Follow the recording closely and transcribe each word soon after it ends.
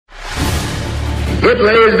It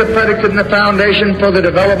lays the predicate and the foundation for the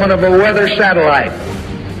development of a weather satellite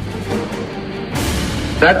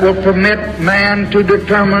that will permit man to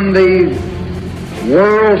determine the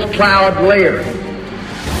world's cloud layer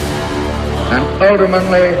and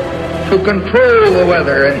ultimately to control the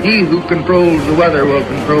weather, and he who controls the weather will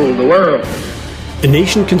control the world. A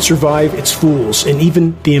nation can survive its fools and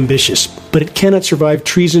even the ambitious, but it cannot survive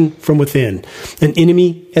treason from within. An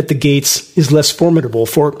enemy at the gates is less formidable,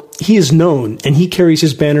 for he is known and he carries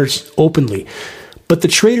his banners openly. But the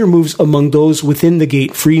traitor moves among those within the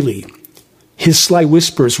gate freely. His sly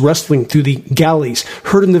whispers rustling through the galleys,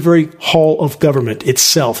 heard in the very hall of government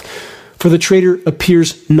itself. For the traitor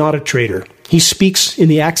appears not a traitor. He speaks in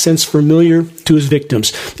the accents familiar to his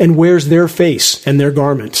victims, and wears their face and their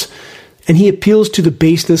garments. And he appeals to the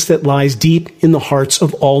baseness that lies deep in the hearts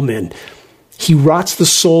of all men. He rots the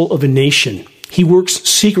soul of a nation. He works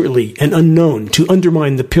secretly and unknown to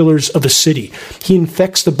undermine the pillars of a city. He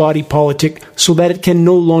infects the body politic so that it can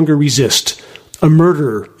no longer resist. A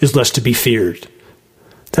murderer is less to be feared.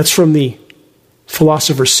 That's from the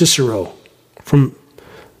philosopher Cicero, from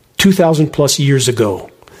 2,000 plus years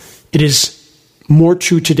ago. It is more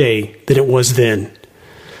true today than it was then.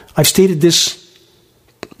 I've stated this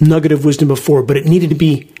nugget of wisdom before, but it needed to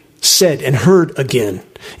be said and heard again.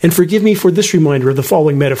 And forgive me for this reminder of the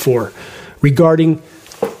following metaphor regarding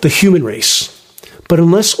the human race. But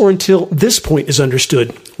unless or until this point is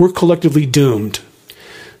understood, we're collectively doomed.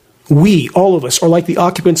 We, all of us, are like the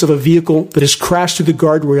occupants of a vehicle that has crashed through the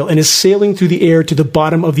guardrail and is sailing through the air to the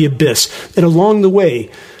bottom of the abyss. And along the way,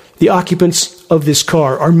 the occupants of this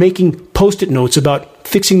car are making post-it notes about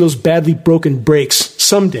fixing those badly broken brakes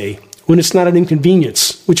someday, when it's not an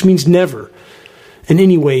inconvenience, which means never. And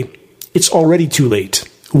anyway, it's already too late.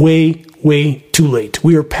 Way, way too late.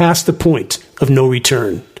 We are past the point of no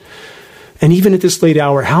return. And even at this late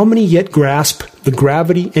hour, how many yet grasp the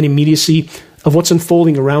gravity and immediacy of what's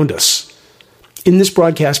unfolding around us? In this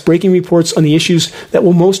broadcast, breaking reports on the issues that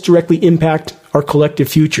will most directly impact our collective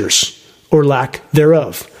futures, or lack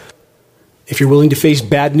thereof. If you're willing to face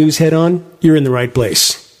bad news head on, you're in the right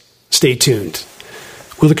place. Stay tuned.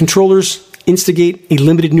 Will the controllers instigate a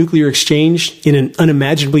limited nuclear exchange in an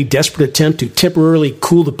unimaginably desperate attempt to temporarily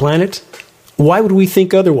cool the planet? Why would we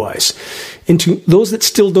think otherwise? And to those that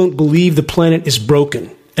still don't believe the planet is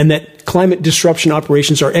broken and that climate disruption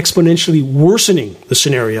operations are exponentially worsening the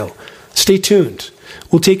scenario, stay tuned.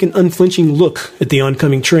 We'll take an unflinching look at the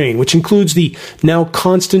oncoming train, which includes the now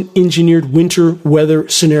constant engineered winter weather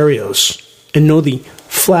scenarios, and know the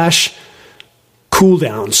flash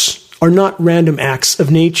cooldowns are not random acts of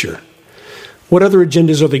nature. What other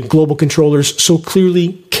agendas are the global controllers so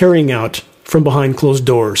clearly carrying out from behind closed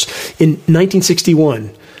doors? In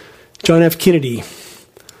 1961, John F. Kennedy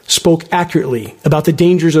spoke accurately about the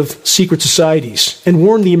dangers of secret societies and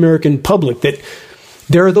warned the American public that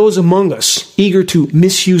there are those among us eager to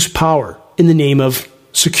misuse power in the name of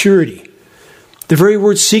security. The very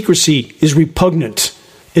word secrecy is repugnant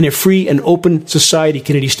in a free and open society,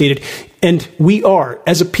 Kennedy stated, and we are,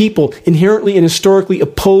 as a people, inherently and historically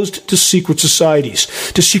opposed to secret societies,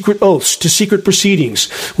 to secret oaths, to secret proceedings.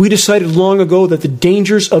 We decided long ago that the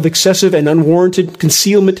dangers of excessive and unwarranted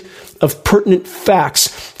concealment of pertinent facts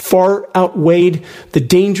far outweighed the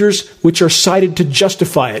dangers which are cited to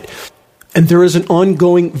justify it. And there is an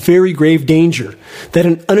ongoing, very grave danger that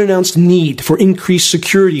an unannounced need for increased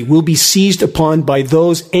security will be seized upon by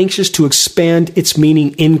those anxious to expand its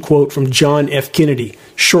meaning, end quote, from John F. Kennedy,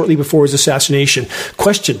 shortly before his assassination.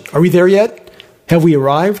 Question, are we there yet? Have we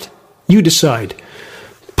arrived? You decide.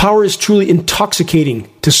 Power is truly intoxicating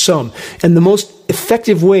to some, and the most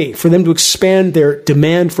effective way for them to expand their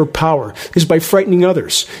demand for power is by frightening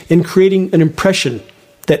others and creating an impression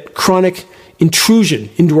that chronic intrusion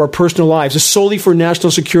into our personal lives is solely for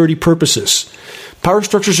national security purposes. Power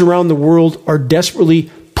structures around the world are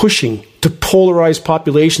desperately pushing to polarize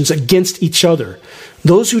populations against each other.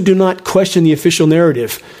 Those who do not question the official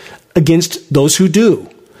narrative against those who do.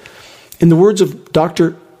 In the words of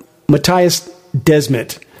Dr. Matthias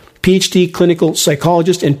Desmet, PhD clinical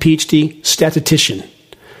psychologist and PhD statistician,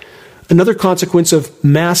 another consequence of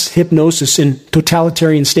mass hypnosis in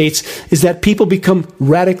totalitarian states is that people become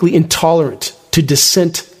radically intolerant to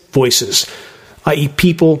dissent voices, i.e.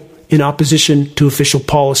 people in opposition to official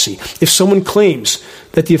policy. If someone claims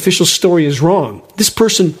that the official story is wrong, this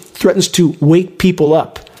person threatens to wake people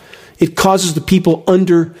up. It causes the people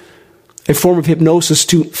under a form of hypnosis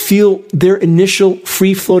to feel their initial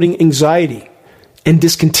free-floating anxiety and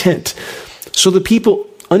discontent. So the people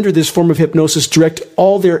under this form of hypnosis direct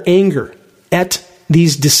all their anger at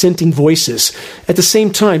these dissenting voices. At the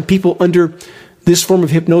same time, people under this form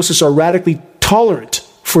of hypnosis are radically tolerant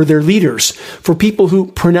for their leaders, for people who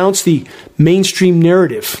pronounce the mainstream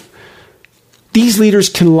narrative. These leaders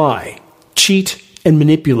can lie, cheat, and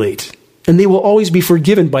manipulate, and they will always be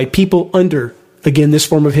forgiven by people under, again, this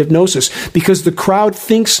form of hypnosis, because the crowd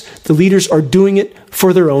thinks the leaders are doing it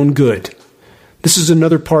for their own good. This is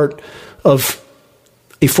another part of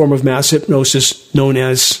a form of mass hypnosis known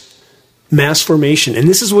as mass formation. And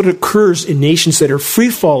this is what occurs in nations that are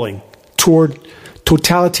free-falling toward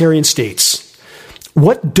totalitarian states.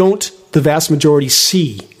 What don't the vast majority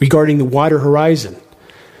see regarding the wider horizon?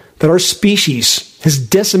 That our species has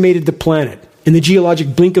decimated the planet in the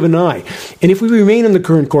geologic blink of an eye. And if we remain on the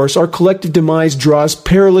current course, our collective demise draws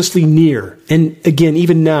perilously near. And again,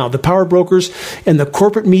 even now, the power brokers and the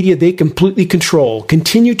corporate media they completely control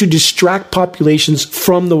continue to distract populations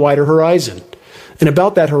from the wider horizon. And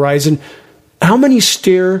about that horizon, how many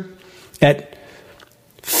stare at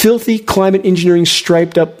filthy climate engineering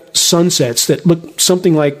striped up sunsets that look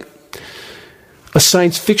something like a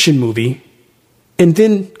science fiction movie and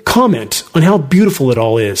then comment on how beautiful it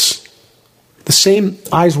all is? The same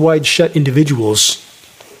eyes wide shut individuals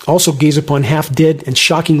also gaze upon half-dead and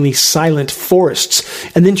shockingly silent forests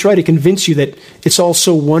and then try to convince you that it's all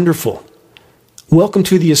so wonderful. Welcome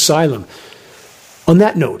to the asylum. On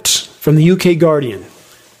that note, from the UK Guardian,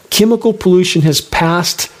 chemical pollution has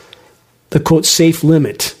passed the, quote, safe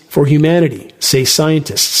limit for humanity, say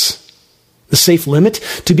scientists. The safe limit?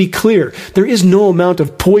 To be clear, there is no amount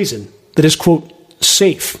of poison that is, quote,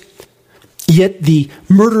 safe. Yet the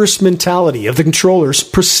murderous mentality of the controllers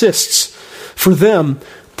persists. For them,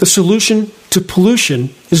 the solution to pollution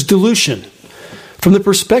is dilution. From the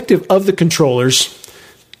perspective of the controllers,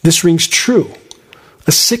 this rings true.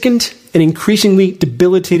 A sickened and increasingly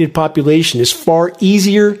debilitated population is far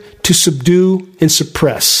easier to subdue and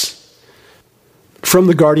suppress. From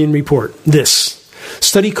the Guardian report, this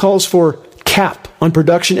study calls for cap on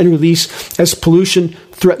production and release as pollution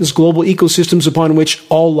threatens global ecosystems upon which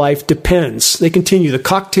all life depends. They continue, the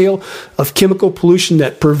cocktail of chemical pollution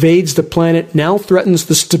that pervades the planet now threatens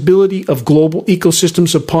the stability of global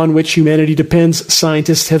ecosystems upon which humanity depends,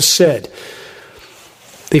 scientists have said.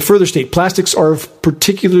 They further state plastics are of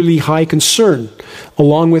particularly high concern,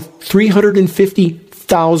 along with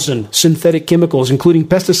 350,000 synthetic chemicals, including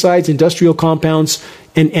pesticides, industrial compounds,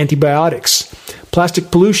 and antibiotics.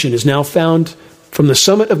 Plastic pollution is now found from the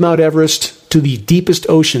summit of Mount Everest to the deepest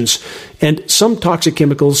oceans, and some toxic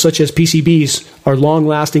chemicals, such as PCBs, are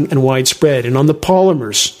long-lasting and widespread. And on the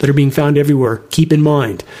polymers that are being found everywhere, keep in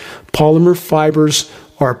mind, polymer fibers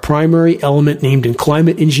are a primary element named in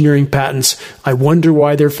climate engineering patents. I wonder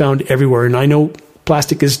why they're found everywhere. And I know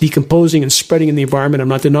plastic is decomposing and spreading in the environment. I'm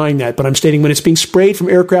not denying that, but I'm stating when it's being sprayed from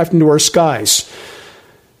aircraft into our skies,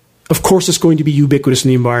 of course it's going to be ubiquitous in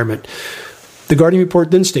the environment. The Guardian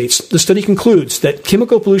report then states, the study concludes that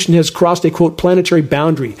chemical pollution has crossed a, quote, planetary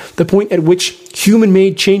boundary, the point at which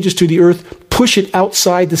human-made changes to the Earth push it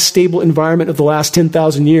outside the stable environment of the last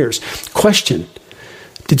 10,000 years. Question,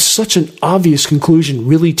 did such an obvious conclusion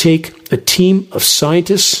really take a team of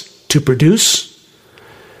scientists to produce?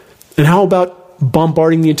 And how about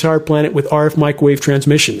bombarding the entire planet with RF microwave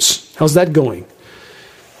transmissions? How's that going?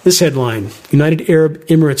 This headline, United Arab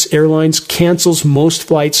Emirates Airlines cancels most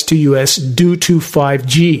flights to U.S. due to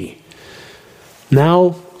 5G.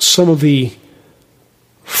 Now, some of the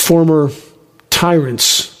former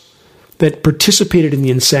tyrants that participated in the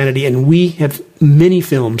insanity, and we have many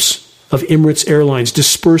films of Emirates Airlines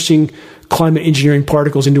dispersing climate engineering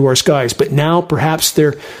particles into our skies, but now perhaps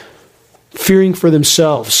they're fearing for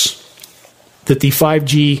themselves that the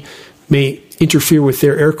 5G may interfere with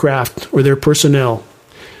their aircraft or their personnel.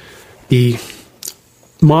 The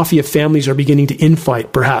mafia families are beginning to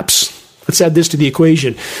infight, perhaps. Let's add this to the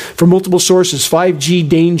equation. From multiple sources, 5G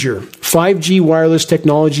danger. 5G wireless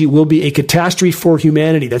technology will be a catastrophe for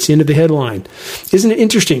humanity. That's the end of the headline. Isn't it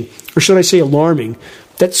interesting, or should I say alarming,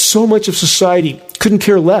 that so much of society couldn't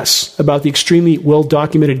care less about the extremely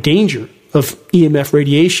well-documented danger of EMF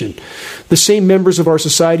radiation? The same members of our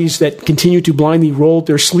societies that continue to blindly roll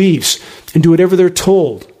their sleeves and do whatever they're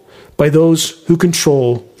told by those who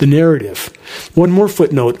control the narrative. One more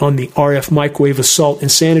footnote on the RF microwave assault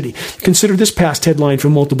insanity. Consider this past headline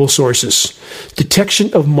from multiple sources.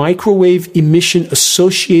 Detection of microwave emission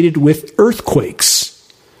associated with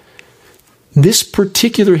earthquakes. This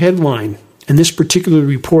particular headline and this particular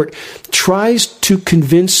report tries to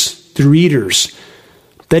convince the readers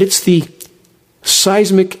that it's the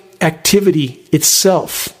seismic activity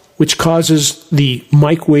itself which causes the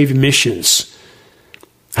microwave emissions.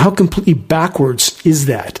 How completely backwards is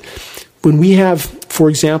that? When we have, for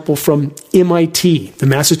example, from MIT, the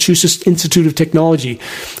Massachusetts Institute of Technology,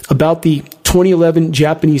 about the 2011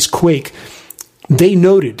 Japanese quake, they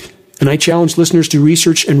noted, and I challenge listeners to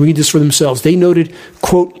research and read this for themselves, they noted,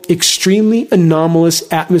 quote, extremely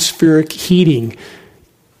anomalous atmospheric heating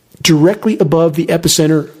directly above the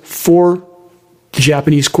epicenter for the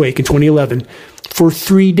Japanese quake in 2011 for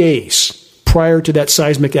 3 days prior to that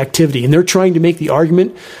seismic activity. And they're trying to make the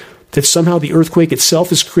argument that somehow the earthquake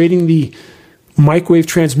itself is creating the microwave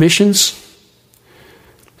transmissions.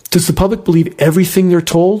 Does the public believe everything they're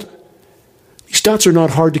told? These dots are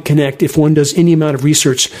not hard to connect if one does any amount of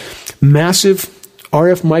research. Massive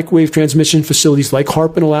RF microwave transmission facilities like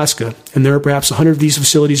HAARP in Alaska, and there are perhaps 100 of these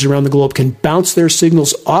facilities around the globe, can bounce their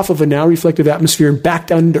signals off of a now reflective atmosphere and back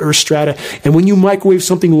down into Earth strata. And when you microwave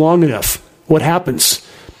something long enough, what happens?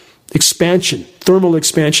 Expansion, thermal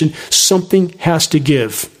expansion, something has to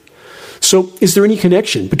give. So is there any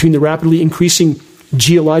connection between the rapidly increasing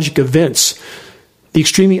geologic events, the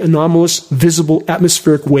extremely anomalous visible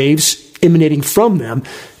atmospheric waves emanating from them,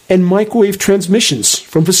 and microwave transmissions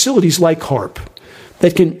from facilities like HAARP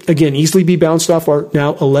that can, again, easily be bounced off our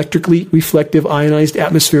now electrically reflective ionized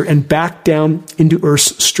atmosphere and back down into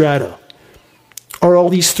Earth's strata? Are all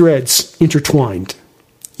these threads intertwined?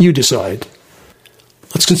 You decide.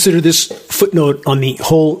 Let's consider this footnote on the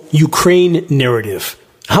whole Ukraine narrative.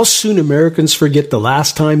 How soon Americans forget the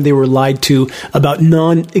last time they were lied to about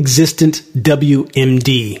non-existent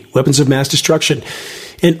WMD, weapons of mass destruction,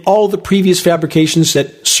 and all the previous fabrications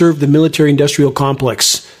that served the military-industrial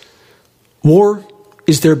complex. War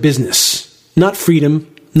is their business, not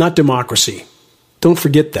freedom, not democracy. Don't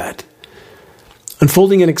forget that.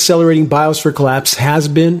 Unfolding and accelerating biosphere collapse has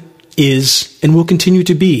been, is, and will continue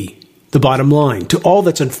to be the bottom line to all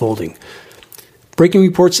that's unfolding. Breaking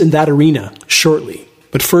reports in that arena shortly.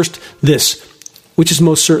 But first, this, which is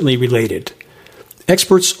most certainly related.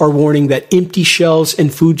 Experts are warning that empty shelves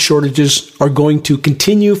and food shortages are going to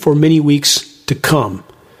continue for many weeks to come.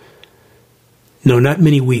 No, not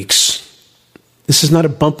many weeks. This is not a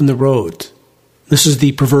bump in the road. This is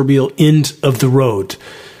the proverbial end of the road.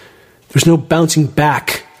 There's no bouncing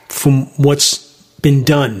back from what's been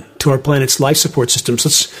done to our planet's life support systems.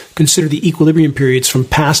 Let's consider the equilibrium periods from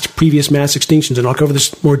past previous mass extinctions, and I'll cover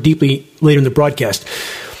this more deeply later in the broadcast.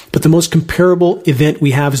 But the most comparable event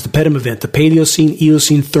we have is the PETM event, the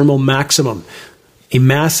Paleocene-Eocene thermal maximum, a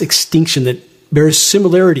mass extinction that bears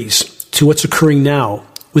similarities to what's occurring now.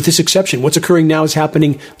 With this exception, what's occurring now is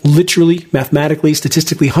happening literally, mathematically,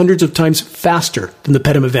 statistically, hundreds of times faster than the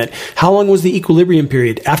PETM event. How long was the equilibrium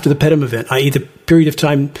period after the PETM event, i.e. the period of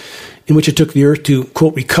time in which it took the Earth to,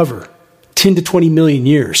 quote, recover? 10 to 20 million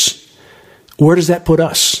years. Where does that put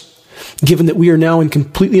us? Given that we are now in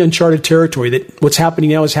completely uncharted territory, that what's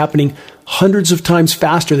happening now is happening hundreds of times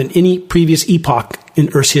faster than any previous epoch in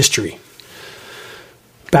Earth's history.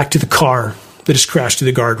 Back to the car that has crashed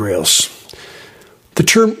through the guardrails. The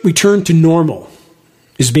term return to normal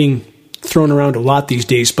is being thrown around a lot these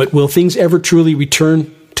days, but will things ever truly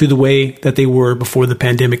return to the way that they were before the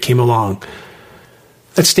pandemic came along?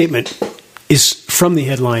 That statement is from the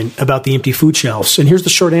headline about the empty food shelves. And here's the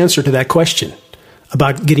short answer to that question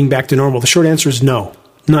about getting back to normal. The short answer is no,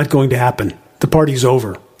 not going to happen. The party's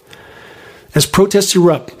over. As protests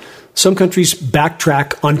erupt, some countries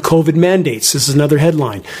backtrack on COVID mandates. This is another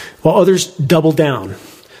headline, while others double down.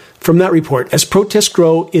 From that report, as protests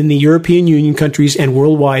grow in the European Union countries and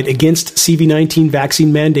worldwide against CV-19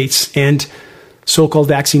 vaccine mandates and so-called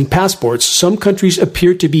vaccine passports, some countries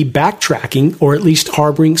appear to be backtracking or at least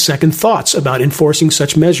harboring second thoughts about enforcing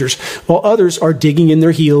such measures, while others are digging in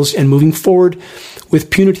their heels and moving forward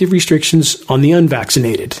with punitive restrictions on the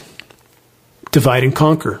unvaccinated. Divide and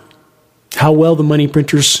conquer. How well the money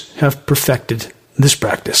printers have perfected this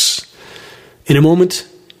practice. In a moment,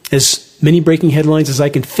 as many breaking headlines as I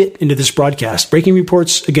can fit into this broadcast, breaking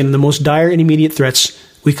reports, again, on the most dire and immediate threats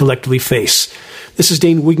we collectively face. This is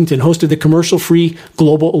Dane Wigington, host of the commercial-free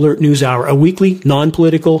Global Alert News Hour, a weekly,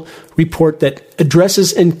 non-political report that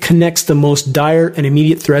addresses and connects the most dire and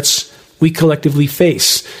immediate threats we collectively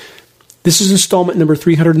face. This is installment number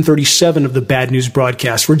 337 of the Bad News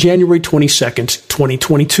broadcast for January 22nd,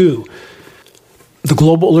 2022. The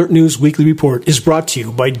Global Alert News Weekly Report is brought to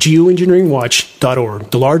you by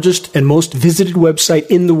Geoengineeringwatch.org, the largest and most visited website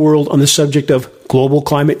in the world on the subject of global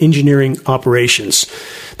climate engineering operations.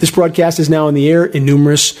 This broadcast is now on the air in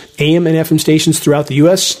numerous AM and FM stations throughout the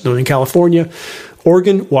U.S., Northern California,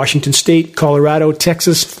 Oregon, Washington State, Colorado,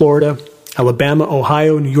 Texas, Florida, Alabama,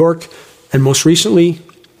 Ohio, New York, and most recently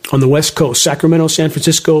on the West Coast, Sacramento, San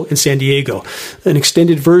Francisco, and San Diego. An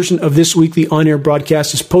extended version of this weekly on-air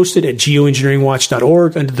broadcast is posted at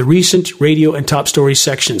geoengineeringwatch.org under the recent radio and top stories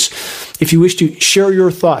sections. If you wish to share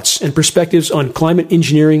your thoughts and perspectives on climate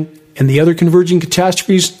engineering and the other converging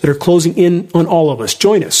catastrophes that are closing in on all of us.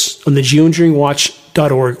 Join us on the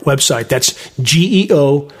geoengineeringwatch.org website. That's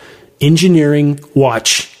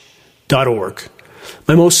geoengineeringwatch.org.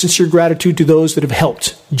 My most sincere gratitude to those that have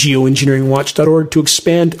helped geoengineeringwatch.org to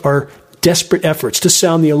expand our desperate efforts to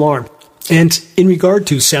sound the alarm. And in regard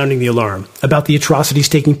to sounding the alarm about the atrocities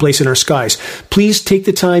taking place in our skies, please take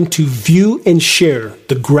the time to view and share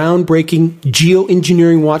the groundbreaking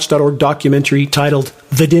geoengineeringwatch.org documentary titled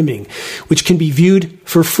The Dimming, which can be viewed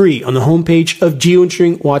for free on the homepage of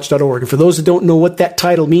geoengineeringwatch.org. And for those that don't know what that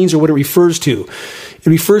title means or what it refers to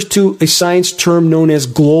a science term known as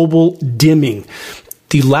global dimming.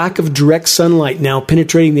 The lack of direct sunlight now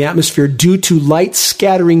penetrating the atmosphere due to light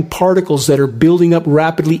scattering particles that are building up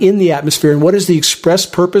rapidly in the atmosphere. And what is the express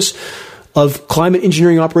purpose of climate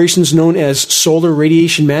engineering operations known as solar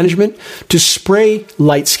radiation management? To spray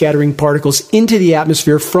light scattering particles into the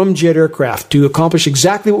atmosphere from jet aircraft to accomplish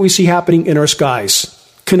exactly what we see happening in our skies.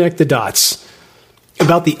 Connect the dots.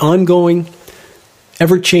 About the ongoing,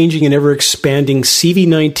 ever-changing and ever-expanding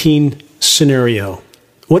CV-19 scenario.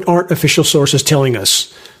 What aren't official sources telling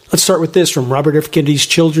us? Let's start with this from Robert F. Kennedy's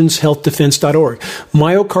children'shealthdefense.org.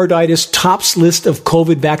 Myocarditis tops list of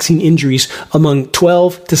COVID vaccine injuries among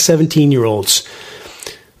 12 to 17-year-olds.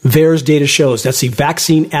 VAERS data shows, that's the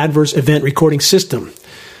Vaccine Adverse Event Recording System.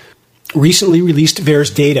 Recently released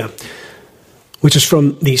VAERS data, which is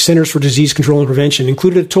from the Centers for Disease Control and Prevention,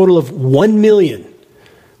 included a total of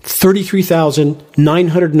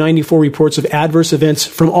 1,033,994 reports of adverse events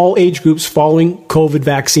from all age groups following COVID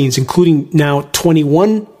vaccines, including now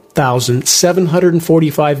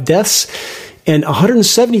 21,745 deaths and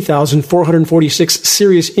 170,446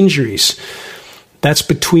 serious injuries. That's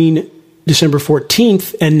between December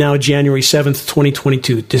 14th and now January 7th,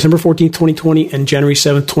 2022. December 14th, 2020 and January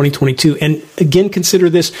 7th, 2022. And again, consider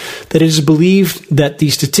this, that it is believed that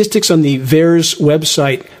the statistics on the VAERS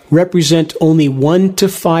website represent only 1 to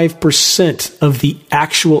 5% of the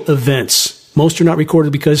actual events. Most are not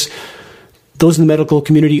recorded because those in the medical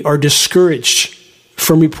community are discouraged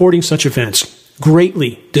from reporting such events.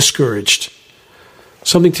 Greatly discouraged.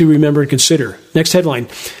 Something to remember and consider. Next headline.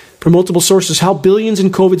 From multiple sources, how billions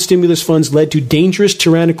in COVID stimulus funds led to dangerous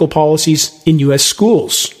tyrannical policies in U.S.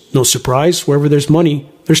 schools. No surprise, wherever there's money,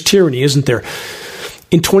 there's tyranny, isn't there?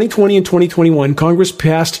 In 2020 and 2021, Congress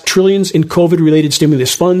passed trillions in COVID-related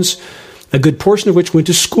stimulus funds, a good portion of which went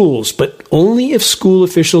to schools, but only if school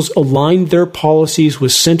officials aligned their policies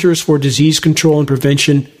with Centers for Disease Control and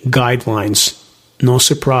Prevention guidelines. No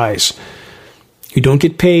surprise. You don't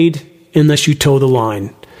get paid unless you toe the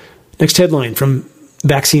line. Next headline from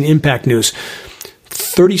Vaccine Impact News.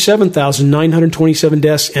 37,927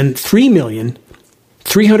 deaths and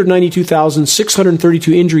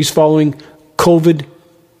 3,392,632 injuries following COVID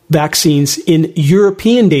vaccines in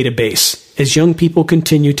European database as young people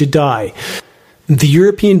continue to die. The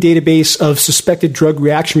European database of suspected drug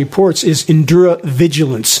reaction reports is Endura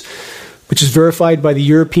Vigilance, which is verified by the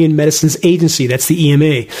European Medicines Agency, that's the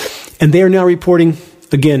EMA. And they are now reporting,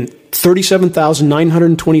 again,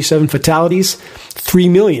 37,927 fatalities,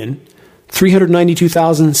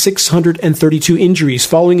 3,392,632 injuries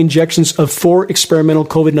following injections of 4 experimental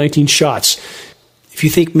COVID-19 shots. If you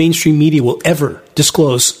think mainstream media will ever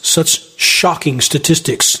disclose such shocking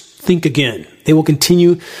statistics, think again. They will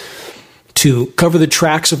continue to cover the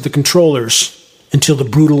tracks of the controllers until the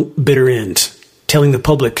brutal, bitter end, telling the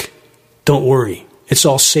public, don't worry, it's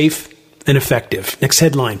all safe and effective. Next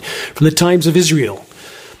headline from the Times of Israel.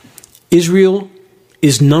 Israel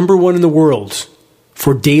is number 1 in the world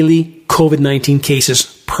for daily COVID-19 cases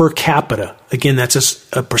per capita. Again, that's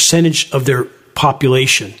a percentage of their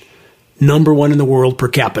population. Number 1 in the world per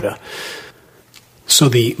capita. So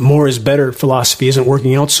the more is better philosophy isn't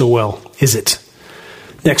working out so well, is it?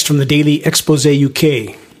 Next, from the Daily Expose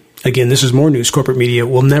UK. Again, this is more news corporate media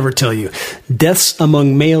will never tell you. Deaths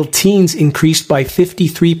among male teens increased by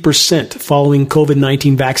 53% following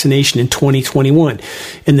COVID-19 vaccination in 2021.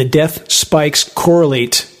 And the death spikes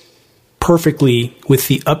correlate perfectly with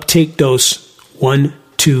the uptake dose 1,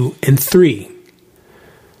 2, and 3.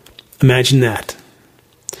 Imagine that.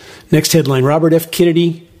 Next headline, Robert F.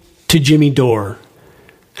 Kennedy to Jimmy Dore.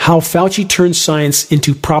 How Fauci turned science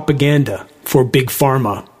into propaganda for Big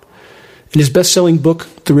Pharma. In his best-selling book,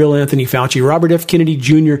 The Real Anthony Fauci, Robert F. Kennedy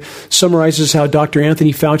Jr. summarizes how Dr.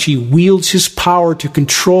 Anthony Fauci wields his power to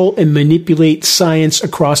control and manipulate science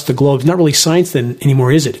across the globe. It's not really science then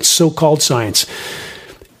anymore, is it? It's so-called science.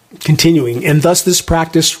 Continuing, and thus this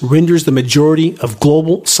practice renders the majority of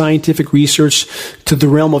global scientific research to the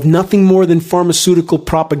realm of nothing more than pharmaceutical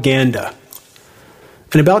propaganda.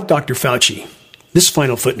 And about Dr. Fauci, this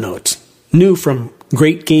final footnote, new from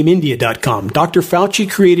GreatGameIndia.com. Dr. Fauci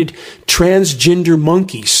created transgender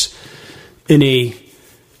monkeys in a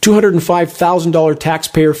 $205,000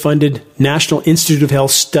 taxpayer-funded National Institute of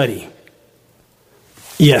Health study.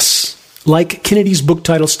 Yes, like Kennedy's book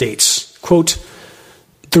title states, quote,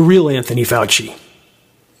 the real Anthony Fauci.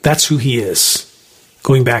 That's who he is,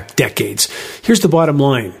 going back decades. Here's the bottom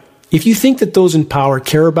line. If you think that those in power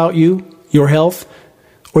care about you, your health,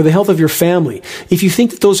 or the health of your family, if you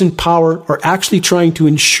think that those in power are actually trying to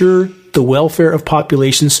ensure the welfare of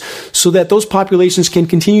populations so that those populations can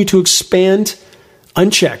continue to expand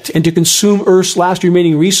unchecked and to consume Earth's last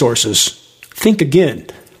remaining resources, think again.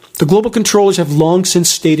 The global controllers have long since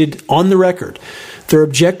stated on the record their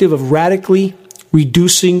objective of radically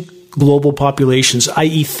reducing global populations,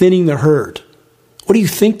 i.e. thinning the herd. What do you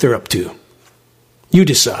think they're up to? You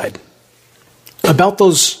decide. About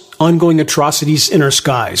those ongoing atrocities in our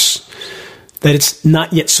skies that it's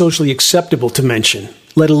not yet socially acceptable to mention,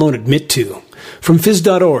 let alone admit to. From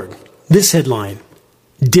phys.org, this headline,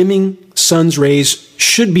 dimming sun's rays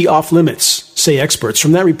should be off limits, say experts.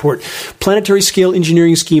 From that report, planetary scale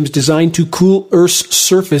engineering schemes designed to cool Earth's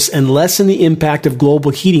surface and lessen the impact of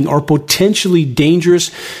global heating are potentially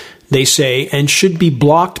dangerous, they say, and should be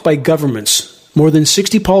blocked by governments. More than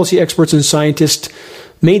 60 policy experts and scientists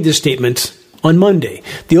made this statement on Monday.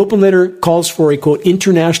 The open letter calls for a, quote,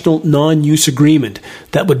 international non-use agreement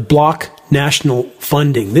that would block national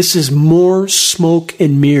funding. This is more smoke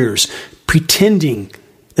and mirrors, pretending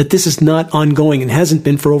that this is not ongoing and hasn't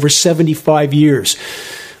been for over 75 years.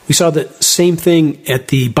 We saw the same thing at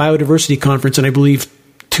the Biodiversity Conference in, I believe,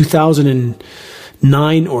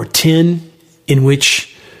 2009 or 10, in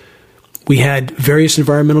which we had various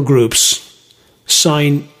environmental groups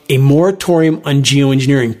sign a moratorium on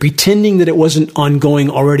geoengineering, pretending that it wasn't ongoing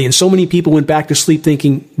already. And so many people went back to sleep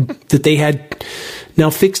thinking that they had now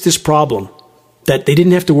fixed this problem, that they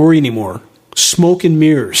didn't have to worry anymore. Smoke and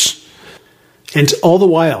mirrors. And all the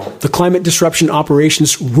while, the climate disruption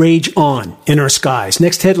operations rage on in our skies.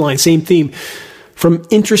 Next headline, same theme, from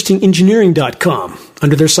InterestingEngineering.com.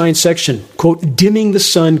 Under their science section, quote, dimming the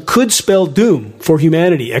sun could spell doom for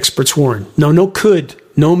humanity, experts warn. No could,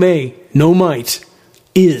 no may, no might.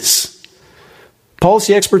 Is.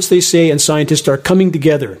 Policy experts, they say, and scientists are coming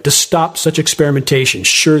together to stop such experimentation.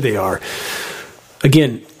 Sure they are.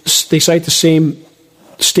 Again, they cite the same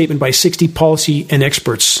statement by 60 policy and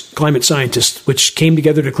experts, climate scientists, which came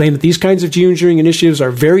together to claim that these kinds of geoengineering initiatives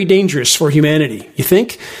are very dangerous for humanity. You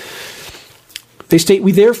think? They state,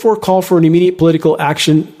 we therefore call for an immediate political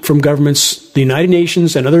action from governments, the United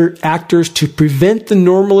Nations, and other actors to prevent the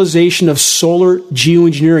normalization of solar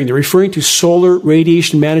geoengineering. They're referring to solar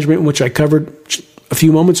radiation management, which I covered a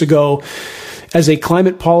few moments ago, as a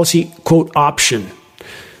climate policy, quote, option.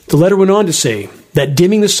 The letter went on to say that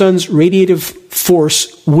dimming the sun's radiative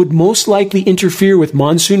force would most likely interfere with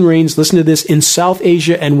monsoon rains, listen to this, in South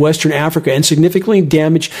Asia and Western Africa and significantly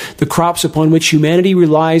damage the crops upon which humanity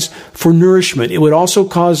relies for nourishment. It would also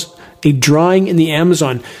cause a drying in the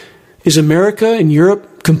Amazon. Is America and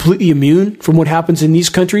Europe completely immune from what happens in these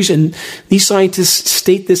countries? And these scientists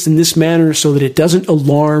state this in this manner so that it doesn't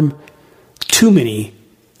alarm too many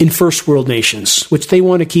in first world nations, which they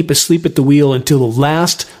want to keep asleep at the wheel until the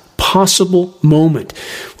last possible moment.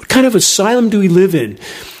 What kind of asylum do we live in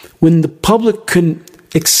when the public can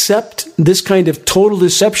accept this kind of total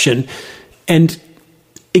deception and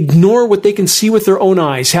ignore what they can see with their own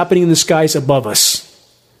eyes happening in the skies above us?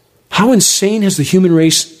 How insane has the human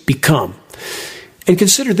race become? And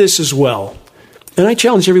consider this as well. And I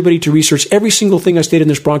challenge everybody to research every single thing I state in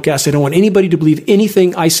this broadcast. I don't want anybody to believe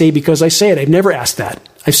anything I say because I say it. I've never asked that.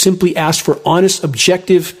 I've simply asked for honest,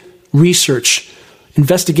 objective research,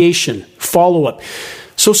 investigation, follow-up.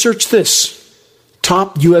 So search this.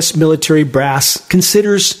 Top U.S. military brass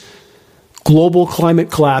considers global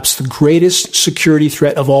climate collapse the greatest security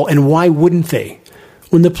threat of all. And why wouldn't they?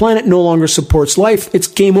 When the planet no longer supports life, it's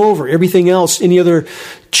game over. Everything else, any other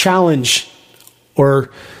challenge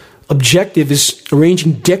or objective is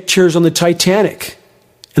arranging deck chairs on the Titanic.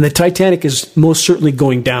 And the Titanic is most certainly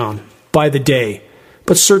going down by the day.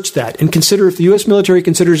 But search that and consider if the U.S. military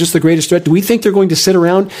considers this the greatest threat, do we think they're going to sit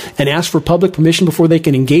around and ask for public permission before they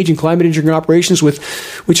can engage in climate engineering operations, which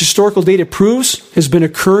historical data proves has been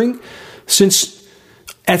occurring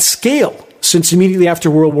at scale since immediately after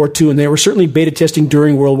World War II? And they were certainly beta testing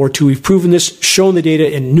during World War II. We've proven this, shown the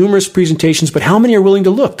data in numerous presentations, but how many are willing to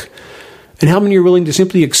look? And how many are willing to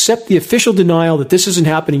simply accept the official denial that this isn't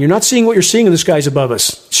happening? You're not seeing what you're seeing in the skies above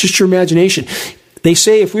us. It's just your imagination. They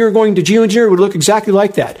say if we were going to geoengineer, it would look exactly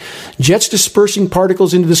like that. Jets dispersing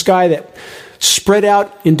particles into the sky that spread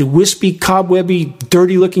out into wispy, cobwebby,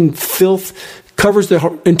 dirty-looking filth, covers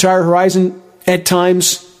the entire horizon at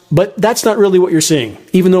times, but that's not really what you're seeing,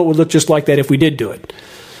 even though it would look just like that if we did do it.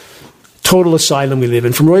 Total asylum we live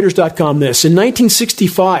in. From Reuters.com, this. In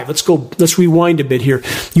 1965, let's rewind a bit here.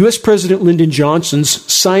 U.S. President Lyndon Johnson's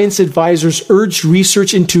science advisors urged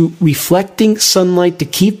research into reflecting sunlight to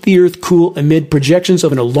keep the Earth cool amid projections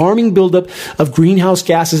of an alarming buildup of greenhouse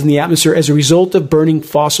gases in the atmosphere as a result of burning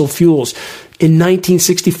fossil fuels. In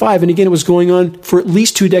 1965, and again, it was going on for at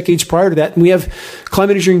least 2 decades prior to that, and we have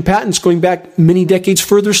climate engineering patents going back many decades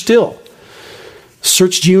further still.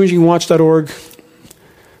 Search geoengineeringwatch.org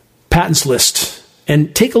patents list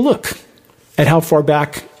and take a look at how far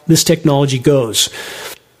back this technology goes.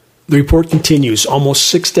 The report continues. Almost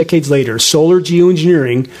 6 decades later, solar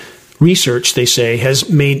geoengineering research, they say, has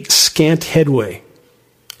made scant headway.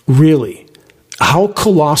 Really? How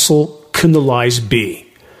colossal can the lies be?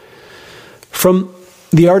 From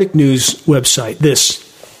the Arctic News website, this.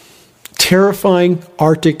 Terrifying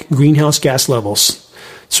Arctic greenhouse gas levels.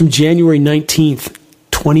 It's from January 19th,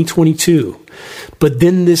 2022. But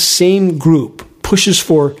then this same group pushes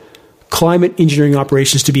for climate engineering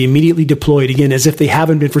operations to be immediately deployed, again, as if they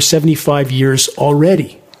haven't been for 75 years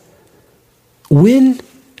already. When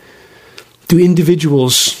do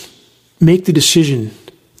individuals make the decision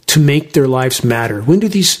to make their lives matter? When do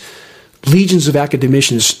these legions of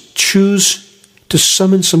academicians choose to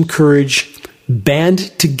summon some courage, band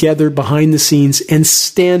together behind the scenes, and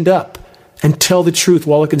stand up and tell the truth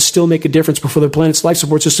while it can still make a difference before the planet's life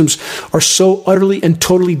support systems are so utterly and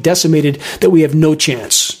totally decimated that we have no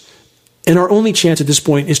chance? And our only chance at this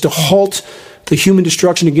point is to halt the human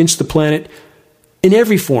destruction against the planet in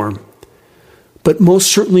every form, but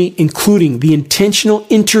most certainly including the intentional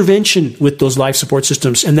intervention with those life support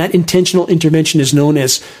systems. And that intentional intervention is known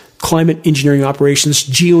as climate engineering operations,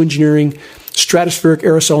 geoengineering, stratospheric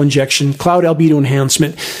aerosol injection, cloud albedo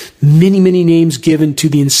enhancement, many, many names given to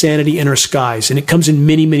the insanity in our skies, and it comes in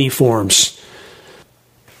many, many forms.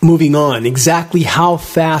 Moving on, exactly how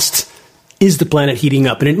fast is the planet heating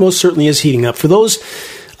up? And it most certainly is heating up. For those,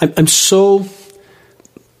 I'm so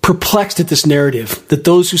perplexed at this narrative that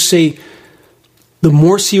those who say the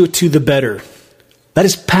more CO2, the better. That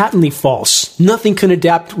is patently false. Nothing can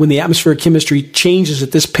adapt when the atmospheric chemistry changes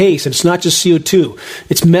at this pace. And it's not just CO2.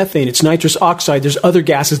 It's methane. It's nitrous oxide. There's other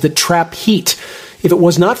gases that trap heat. If it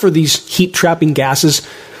was not for these heat-trapping gases,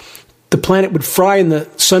 the planet would fry on the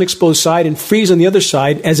sun-exposed side and freeze on the other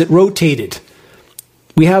side as it rotated.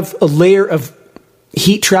 We have a layer of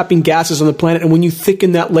heat-trapping gases on the planet, and when you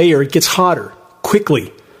thicken that layer, it gets hotter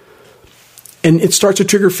quickly. And it starts to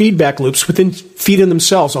trigger feedback loops within feed in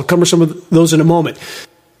themselves. I'll cover some of those in a moment.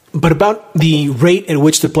 But about the rate at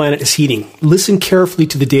which the planet is heating, listen carefully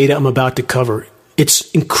to the data I'm about to cover.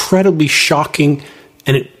 It's incredibly shocking,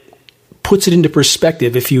 and it puts it into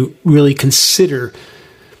perspective if you really consider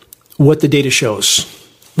what the data shows.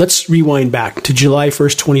 Let's rewind back to July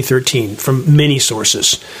 1st, 2013, from many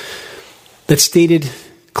sources that stated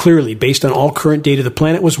clearly, based on all current data, the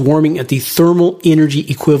planet was warming at the thermal energy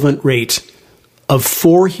equivalent rate of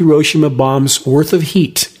 4 Hiroshima bombs worth of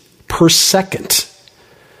heat per second.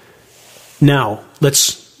 Now,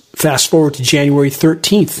 let's fast forward to January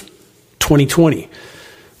 13th, 2020.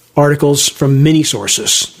 Articles from many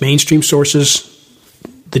sources, mainstream sources.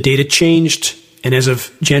 The data changed, and as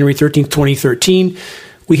of January 13th, 2013,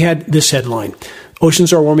 we had this headline.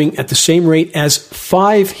 Oceans are warming at the same rate as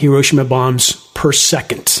 5 Hiroshima bombs per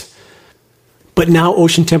second. But now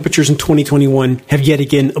ocean temperatures in 2021 have yet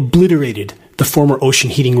again obliterated the former ocean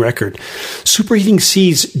heating record. Superheating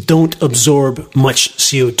seas don't absorb much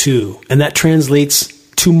CO2, and that translates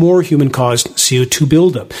to more human-caused CO2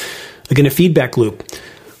 buildup. Again, a feedback loop.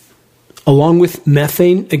 Along with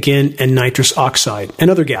methane, again, and nitrous oxide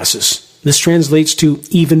and other gases. This translates to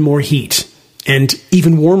even more heat and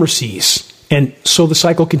even warmer seas. And so the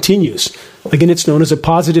cycle continues. Again, it's known as a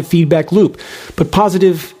positive feedback loop. But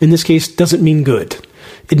positive, in this case, doesn't mean good.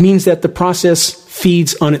 It means that the process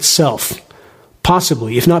feeds on itself.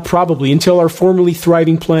 Possibly, if not probably, until our formerly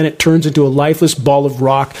thriving planet turns into a lifeless ball of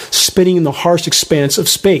rock spinning in the harsh expanse of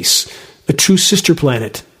space, a true sister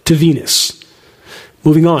planet to Venus.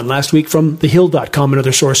 Moving on, last week from thehill.com and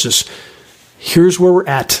other sources. Here's where we're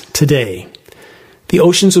at today. The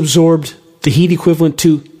oceans absorbed the heat equivalent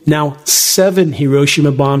to now 7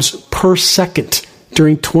 Hiroshima bombs per second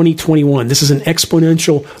during 2021. This is an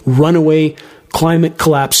exponential runaway climate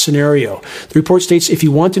collapse scenario. The report states if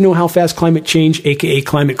you want to know how fast climate change, aka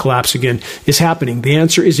climate collapse again, is happening, the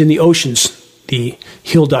answer is in the oceans, the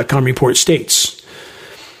Hill.com report states.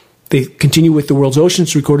 They continue with the world's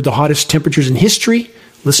oceans recorded the hottest temperatures in history.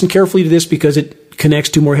 Listen carefully to this because it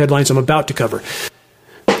connects to more headlines I'm about to cover.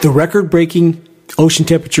 The record-breaking ocean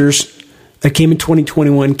temperatures that came in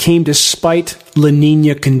 2021 came despite La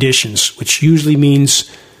Nina conditions, which usually means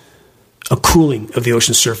a cooling of the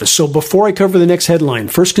ocean surface. So before I cover the next headline,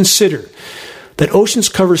 first consider that oceans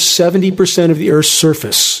cover 70% of the Earth's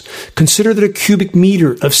surface. Consider that a cubic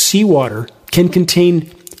meter of seawater can contain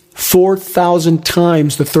 4,000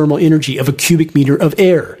 times the thermal energy of a cubic meter of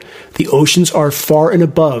air. The oceans are far and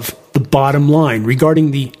above the bottom line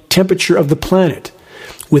regarding the temperature of the planet.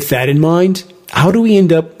 With that in mind, how do we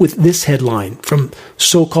end up with this headline from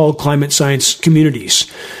so-called climate science communities?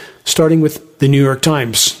 Starting with the New York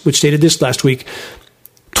Times, which stated this last week,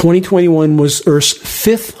 2021 was Earth's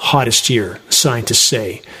 5th hottest year, scientists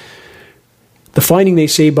say. The finding, they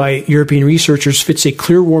say, by European researchers fits a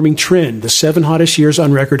clear warming trend. The 7 hottest years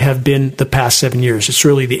on record have been the past 7 years. It's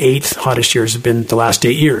really the 8th hottest years have been the last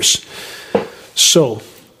 8 years. So,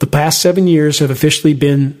 the past 7 years have officially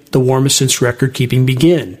been the warmest since record-keeping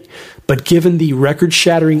began. But given the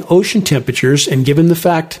record-shattering ocean temperatures and given the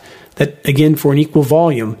fact that, again, for an equal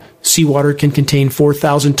volume, seawater can contain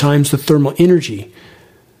 4,000 times the thermal energy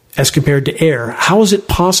as compared to air, how is it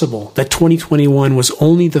possible that 2021 was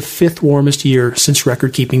only the 5th warmest year since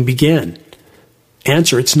record-keeping began?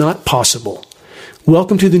 Answer, it's not possible.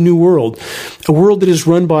 Welcome to the new world, a world that is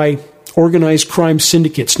run by organized crime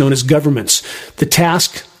syndicates known as governments. The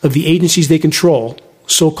task of the agencies they control,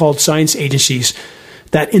 so-called science agencies,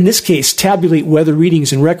 that in this case tabulate weather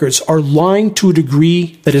readings and records, are lying to a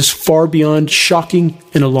degree that is far beyond shocking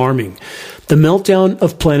and alarming. The meltdown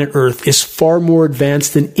of planet Earth is far more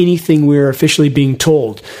advanced than anything we are officially being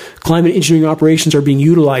told. Climate engineering operations are being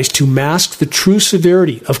utilized to mask the true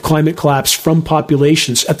severity of climate collapse from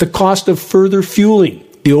populations at the cost of further fueling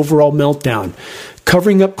the overall meltdown,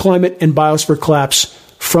 covering up climate and biosphere collapse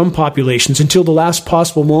from populations until the last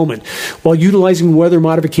possible moment, while utilizing weather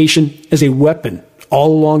modification as a weapon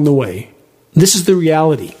all along the way. This is the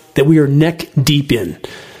reality that we are neck deep in.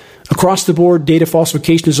 Across the board, data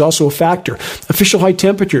falsification is also a factor. Official high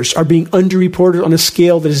temperatures are being underreported on a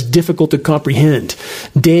scale that is difficult to comprehend.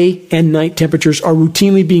 Day and night temperatures are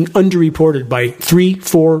routinely being underreported by 3,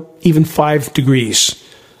 4, even 5 degrees.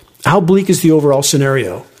 How bleak is the overall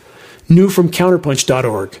scenario? New from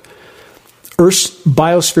counterpunch.org. Earth's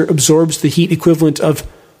biosphere absorbs the heat equivalent of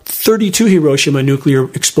 32 Hiroshima nuclear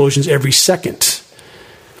explosions every second.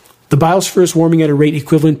 The biosphere is warming at a rate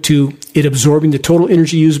equivalent to it absorbing the total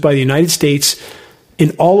energy used by the United States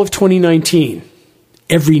in all of 2019,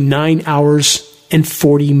 every 9 hours and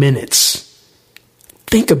 40 minutes.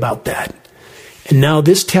 Think about that. And now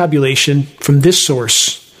this tabulation from this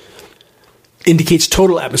source indicates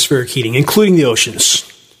total atmospheric heating, including the oceans.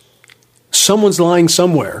 Someone's lying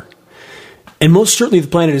somewhere. And most certainly the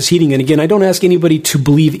planet is heating. And again, I don't ask anybody to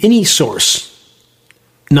believe any source.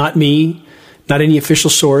 Not me. Not any official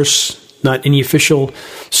source, not any official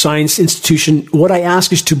science institution. What I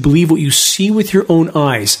ask is to believe what you see with your own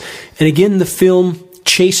eyes. And again, the film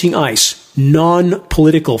Chasing Ice,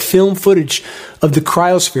 non-political film footage of the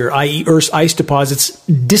cryosphere, i.e. Earth's ice deposits,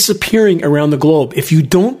 disappearing around the globe. If you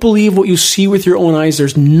don't believe what you see with your own eyes,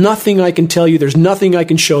 there's nothing I can tell you, there's nothing I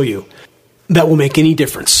can show you that will make any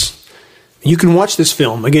difference. You can watch this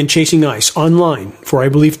film, again, Chasing Ice, online for, I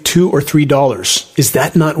believe, $2 or $3. Is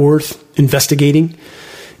that not worth investigating?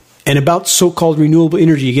 And about so-called renewable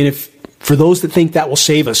energy, again, for those that think that will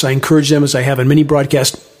save us, I encourage them, as I have in many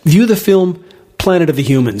broadcasts, view the film Planet of the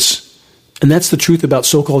Humans. And that's the truth about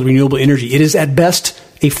so-called renewable energy. It is, at best,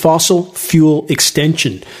 a fossil fuel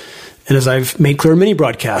extension. And as I've made clear in many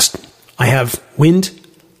broadcasts, I have wind,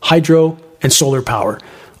 hydro, and solar power,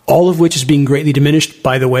 all of which is being greatly diminished,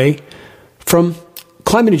 by the way, from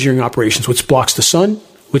climate engineering operations, which blocks the sun,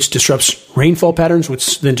 which disrupts rainfall patterns,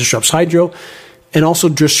 which then disrupts hydro, and also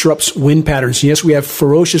disrupts wind patterns. Yes, we have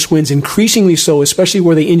ferocious winds, increasingly so, especially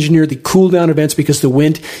where they engineer the cool down events because the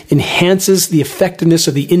wind enhances the effectiveness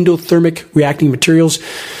of the endothermic reacting materials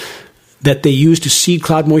that they use to seed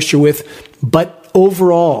cloud moisture with. But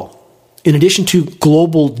overall, in addition to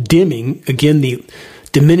global dimming, again, the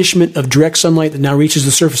diminishment of direct sunlight that now reaches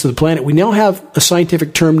the surface of the planet, we now have a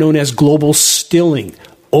scientific term known as global stilling.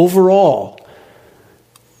 Overall,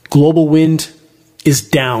 global wind is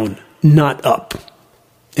down, not up.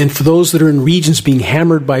 And for those that are in regions being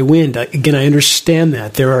hammered by wind, again, I understand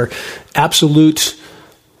that. There are absolute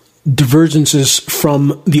divergences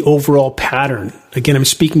from the overall pattern. Again, I'm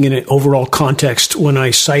speaking in an overall context when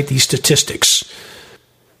I cite these statistics.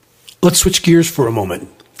 Let's switch gears for a moment.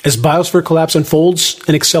 As biosphere collapse unfolds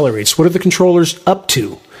and accelerates, what are the controllers up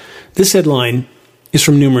to? This headline is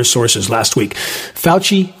from numerous sources last week.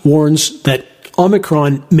 Fauci warns that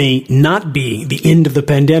Omicron may not be the end of the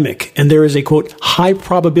pandemic, and there is a, quote, high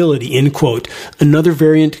probability, end quote, another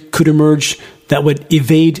variant could emerge that would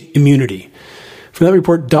evade immunity. From that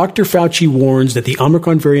report, Dr. Fauci warns that the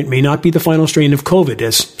Omicron variant may not be the final strain of COVID,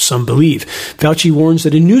 as some believe. Fauci warns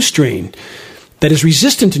that a new strain that is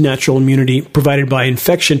resistant to natural immunity provided by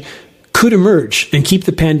infection could emerge and keep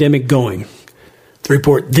the pandemic going. The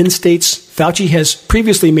report then states Fauci has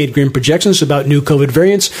previously made grim projections about new COVID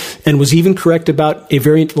variants and was even correct about a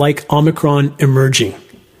variant like Omicron emerging.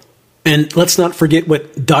 And let's not forget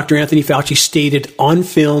what Dr. Anthony Fauci stated on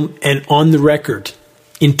film and on the record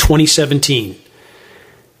in 2017.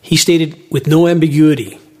 He stated with no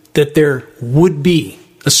ambiguity that there would be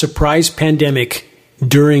a surprise pandemic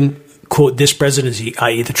during, quote, this presidency,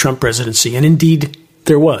 i.e. the Trump presidency. And indeed,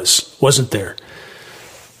 there was, wasn't there?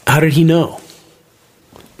 How did he know?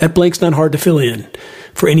 That blank's not hard to fill in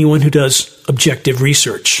for anyone who does objective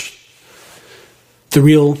research. The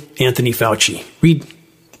real Anthony Fauci. Read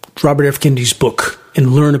Robert F. Kennedy's book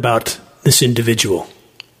and learn about this individual.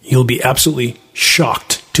 You'll be absolutely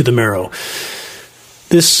shocked to the marrow.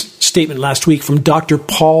 This statement last week from Dr.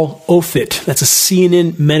 Paul Offit, that's a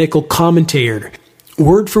CNN medical commentator,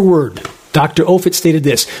 word for word, Dr. Offit stated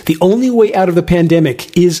this: the only way out of the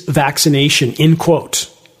pandemic is vaccination, end quote.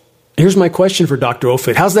 Here's my question for Dr.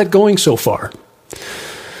 Offit. How's that going so far?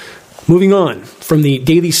 Moving on from the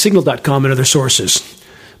dailysignal.com and other sources.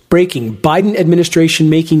 Breaking: Biden administration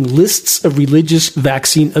making lists of religious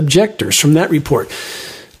vaccine objectors. From that report,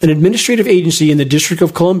 an administrative agency in the District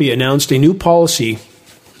of Columbia announced a new policy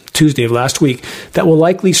Tuesday of last week that will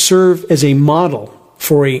likely serve as a model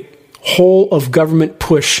for a whole of government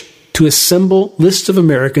push to assemble lists of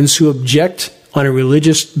Americans who object on a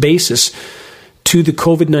religious basis to the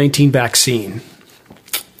COVID-19 vaccine.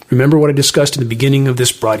 Remember what I discussed in the beginning of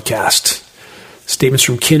this broadcast. Statements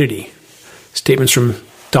from Kennedy, statements from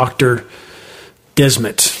Dr.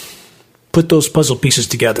 Desmet. Put those puzzle pieces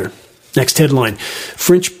together. Next headline: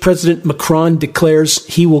 French President Macron declares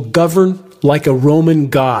he will govern like a Roman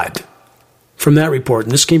god. From that report,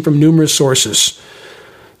 and this came from numerous sources,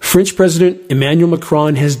 French President Emmanuel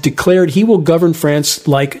Macron has declared he will govern France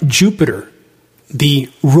like Jupiter, the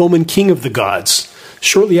Roman king of the gods.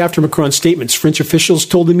 Shortly after Macron's statements, French officials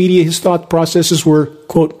told the media his thought processes were,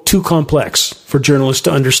 quote, too complex for journalists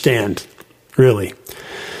to understand. Really.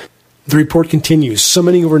 The report continues.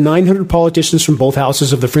 Summoning over 900 politicians from both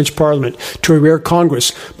houses of the French parliament to a rare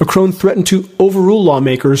Congress, Macron threatened to overrule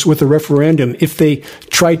lawmakers with a referendum if they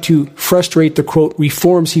try to frustrate the, quote,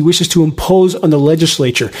 reforms he wishes to impose on the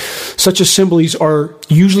legislature. Such assemblies are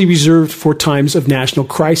usually reserved for times of national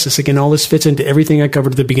crisis. Again, all this fits into everything I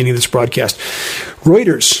covered at the beginning of this broadcast.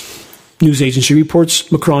 Reuters news agency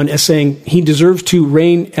reports Macron as saying he deserves to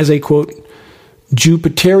reign as a, quote,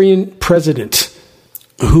 Jupiterian president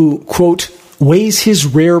who, quote, weighs his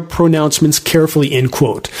rare pronouncements carefully, end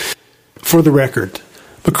quote. For the record,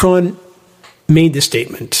 Macron made this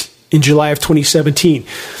statement in July of 2017,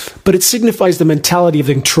 but it signifies the mentality of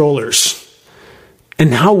the controllers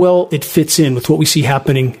and how well it fits in with what we see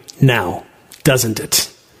happening now, doesn't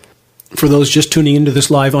it? For those just tuning into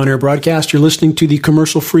this live on-air broadcast, you're listening to the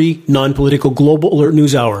commercial-free, non-political Global Alert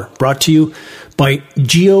News Hour, brought to you by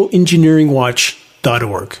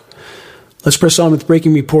Geoengineeringwatch.org. Let's press on with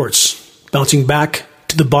breaking reports, bouncing back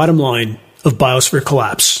to the bottom line of biosphere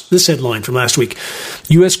collapse. This headline from last week: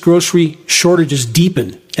 U.S. grocery shortages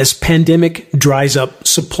deepen as pandemic dries up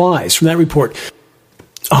supplies. From that report,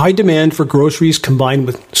 a high demand for groceries combined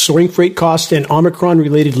with soaring freight costs and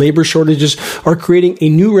Omicron-related labor shortages are creating a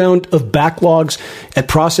new round of backlogs at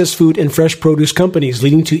processed food and fresh produce companies,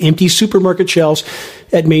 leading to empty supermarket shelves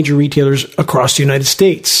at major retailers across the United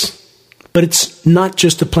States. But it's not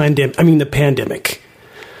just the pandemic.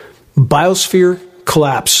 Biosphere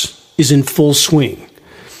collapse is in full swing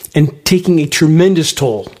and taking a tremendous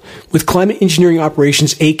toll, with climate engineering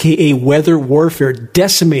operations, aka weather warfare,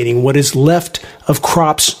 decimating what is left of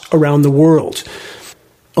crops around the world.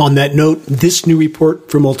 On that note, this new report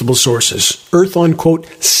from multiple sources: Earth on, quote,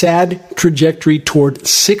 sad trajectory toward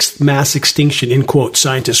sixth mass extinction, end quote,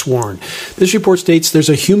 scientists warn. This report states there's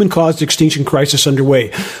a human-caused extinction crisis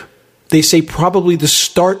underway. They say probably the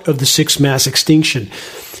start of the sixth mass extinction.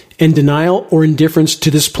 And denial or indifference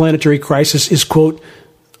to this planetary crisis is, quote,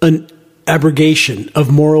 an abrogation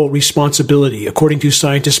of moral responsibility, according to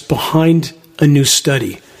scientists behind a new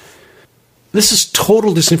study. This is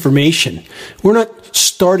total disinformation. We're not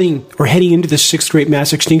starting or heading into the sixth great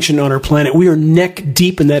mass extinction on our planet. We are neck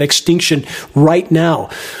deep in that extinction right now.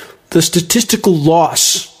 The statistical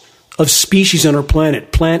loss of species on our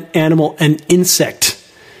planet, plant, animal, and insect,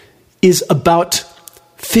 is about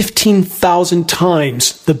 15,000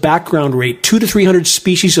 times the background rate. 200 to 300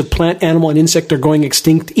 species of plant, animal, and insect are going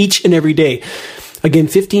extinct each and every day. Again,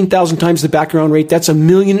 15,000 times the background rate. That's 1.5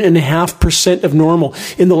 million of normal.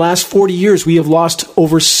 In the last 40 years, we have lost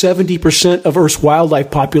over 70% of Earth's wildlife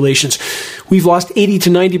populations. We've lost 80 to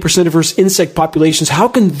 90% of Earth's insect populations. How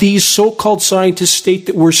can these so-called scientists state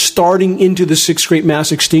that we're starting into the sixth great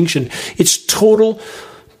mass extinction? It's total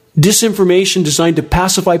disinformation designed to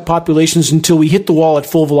pacify populations until we hit the wall at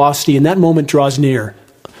full velocity, and that moment draws near.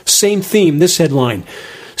 Same theme, this headline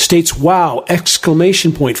states, wow,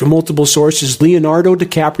 exclamation point from multiple sources. Leonardo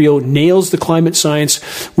DiCaprio nails the climate science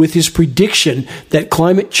with his prediction that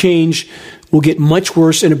climate change will get much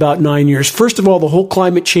worse in about 9 years. First of all, the whole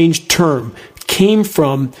climate change term came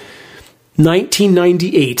from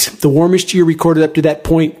 1998, the warmest year recorded up to that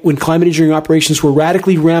point, when climate engineering operations were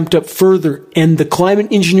radically ramped up further, and the climate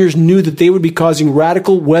engineers knew that they would be causing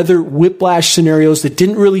radical weather whiplash scenarios that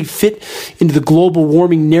didn't really fit into the global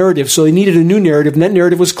warming narrative, so they needed a new narrative, and that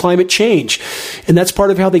narrative was climate change. And that's part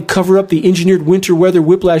of how they cover up the engineered winter weather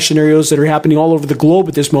whiplash scenarios that are happening all over the globe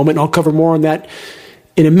at this moment, and I'll cover more on that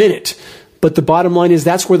in a minute. But the bottom line is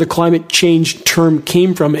that's where the climate change term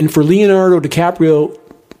came from, and for Leonardo DiCaprio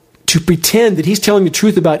to pretend that he's telling the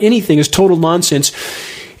truth about anything is total nonsense.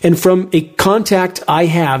 And from a contact I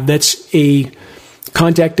have, that's a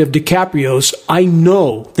contact of DiCaprio's, I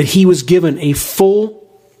know that he was given a full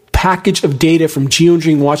package of data from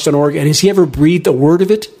geoengineeringwatch.org, and has he ever breathed a word of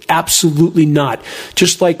it? Absolutely not.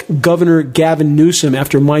 Just like Governor Gavin Newsom,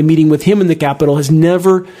 after my meeting with him in the Capitol, has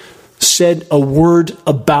never said a word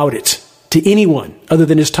about it to anyone other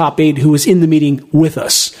than his top aide who was in the meeting with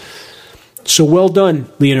us. So well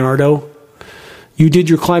done, Leonardo. You did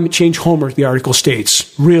your climate change homework, the article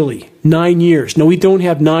states. Really? 9 years. No, we don't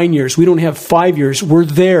have 9 years. We don't have 5 years. We're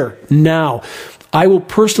there now. I will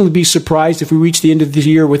personally be surprised if we reach the end of the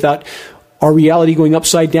year without our reality going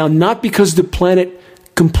upside down, not because the planet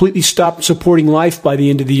completely stopped supporting life by the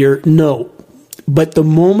end of the year. No. But the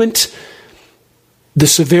moment the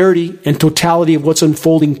severity and totality of what's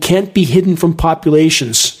unfolding can't be hidden from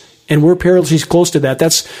populations, and we're perilously close to that.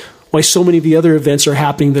 That's why so many of the other events are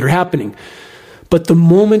happening that are happening. But the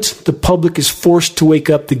moment the public is forced to wake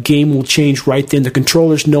up, the game will change right then. The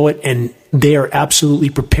controllers know it, and they are absolutely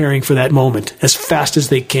preparing for that moment as fast as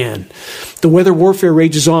they can. The weather warfare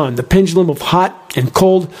rages on. The pendulum of hot and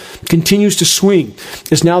cold continues to swing,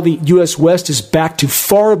 as now the U.S. West is back to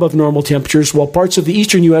far above normal temperatures, while parts of the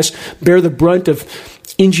eastern U.S. bear the brunt of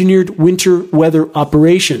engineered winter weather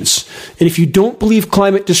operations. And if you don't believe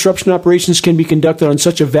climate disruption operations can be conducted on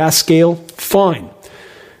such a vast scale, fine.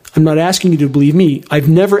 I'm not asking you to believe me. I've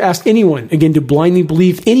never asked anyone, again, to blindly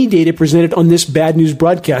believe any data presented on this bad news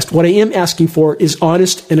broadcast. What I am asking for is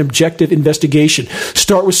honest and objective investigation.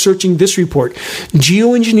 Start with searching this report.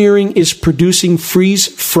 Geoengineering is producing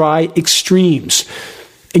freeze-fry extremes.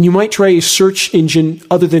 And you might try a search engine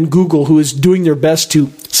other than Google, who is doing their best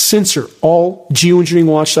to censor all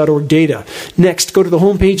geoengineeringwatch.org data. Next, go to the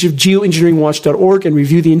homepage of geoengineeringwatch.org and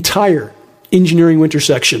review the entire Engineering Winter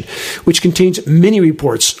section, which contains many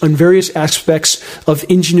reports on various aspects of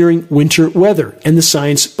engineering winter weather and the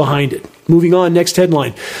science behind it. Moving on, next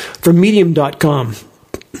headline from Medium.com,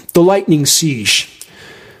 the lightning siege.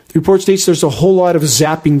 The report states there's a whole lot of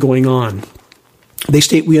zapping going on. They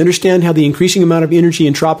state, we understand how the increasing amount of energy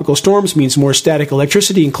in tropical storms means more static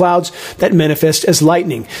electricity in clouds that manifest as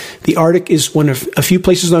lightning. The Arctic is one of a few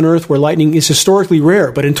places on Earth where lightning is historically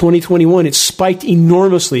rare, but in 2021 it spiked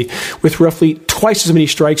enormously, with roughly twice as many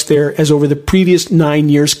strikes there as over the previous 9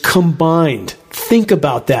 years combined. Think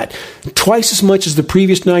about that. Twice as much as the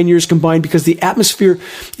previous 9 years combined, because the atmosphere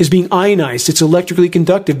is being ionized. It's electrically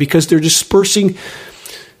conductive because they're dispersing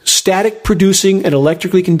static producing and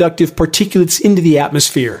electrically conductive particulates into the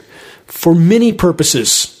atmosphere for many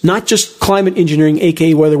purposes, not just climate engineering,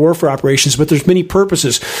 aka weather warfare operations, but there's many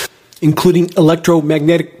purposes, including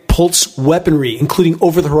electromagnetic pulse weaponry, including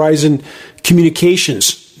over-the-horizon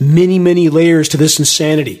communications, many layers to this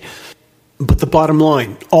insanity. But the bottom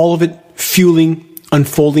line, all of it fueling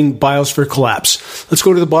unfolding biosphere collapse. Let's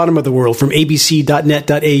go to the bottom of the world from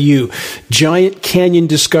abc.net.au. Giant canyon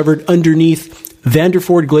discovered underneath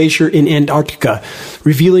Vanderford Glacier in Antarctica,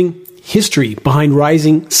 revealing history behind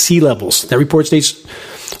rising sea levels. That report states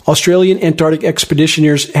Australian Antarctic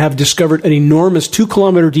expeditioners have discovered an enormous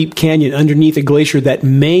 2-kilometer deep canyon underneath a glacier that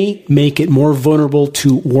may make it more vulnerable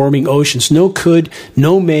to warming oceans. No could,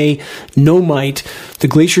 no may, no might. The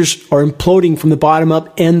glaciers are imploding from the bottom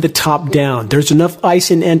up and the top down. There's enough ice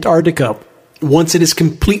in Antarctica once it is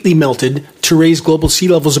completely melted, to raise global sea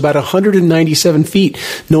levels about 197 feet.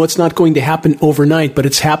 No, it's not going to happen overnight, but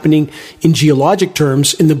it's happening in geologic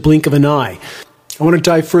terms in the blink of an eye. I want to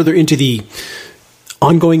dive further into the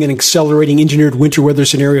ongoing and accelerating engineered winter weather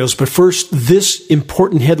scenarios. But first, this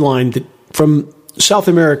important headline from South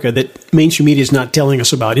America that mainstream media is not telling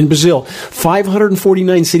us about. In Brazil,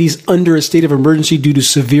 549 cities under a state of emergency due to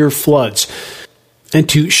severe floods. And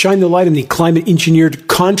to shine the light on the climate-engineered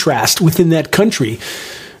contrast within that country,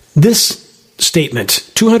 this statement,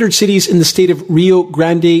 200 cities in the state of Rio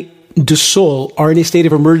Grande do Sul are in a state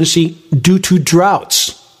of emergency due to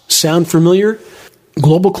droughts. Sound familiar?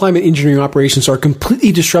 Global climate engineering operations are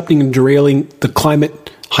completely disrupting and derailing the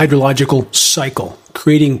climate hydrological cycle,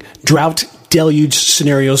 creating drought deluge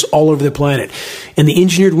scenarios all over the planet. And the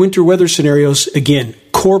engineered winter weather scenarios, again,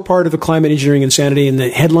 core part of the climate engineering insanity, and the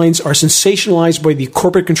headlines are sensationalized by the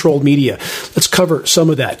corporate-controlled media. Let's cover some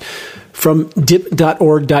of that. From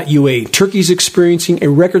dip.org.ua, Turkey's experiencing a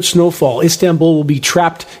record snowfall. Istanbul will be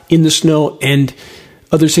trapped in the snow, and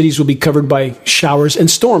other cities will be covered by showers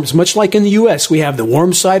and storms. Much like in the U.S., we have the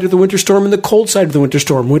warm side of the winter storm and the cold side of the winter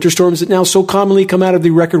storm. Winter storms that now so commonly come out of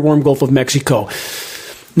the record warm Gulf of Mexico.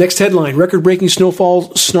 Next headline, record-breaking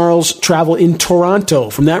snowfall snarls travel in Toronto.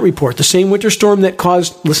 From that report, the same winter storm that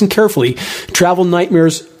caused, listen carefully, travel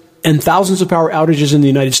nightmares and thousands of power outages in the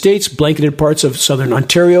United States, blanketed parts of southern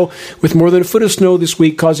Ontario, with more than a foot of snow this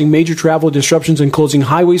week, causing major travel disruptions and closing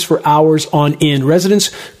highways for hours on end.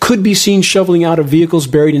 Residents could be seen shoveling out of vehicles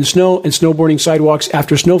buried in snow and snowboarding sidewalks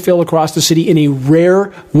after snow fell across the city in a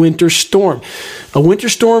rare winter storm. A winter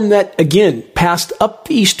storm that, again, passed up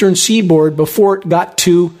the eastern seaboard before it got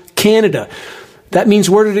to Canada. That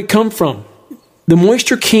means, where did it come from? The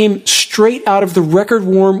moisture came straight out of the record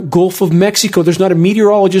warm Gulf of Mexico. There's not a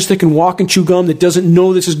meteorologist that can walk and chew gum that doesn't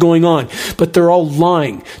know this is going on. But they're all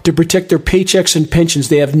lying to protect their paychecks and pensions.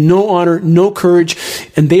 They have no honor, no courage,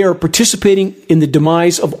 and they are participating in the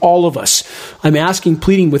demise of all of us. I'm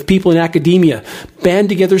pleading with people in academia, band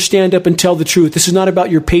together, stand up, and tell the truth. This is not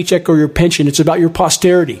about your paycheck or your pension. It's about your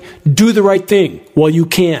posterity. Do the right thing while you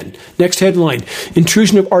can. Next headline,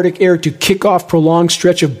 intrusion of Arctic air to kick off prolonged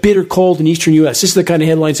stretch of bitter cold in eastern U.S. This is the kind of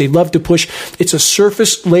headlines they love to push. It's a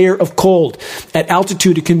surface layer of cold. At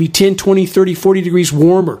altitude, it can be 10, 20, 30, 40 degrees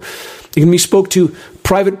warmer. We spoke to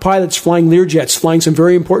private pilots flying Learjets, flying some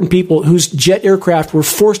very important people whose jet aircraft were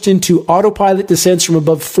forced into autopilot descents from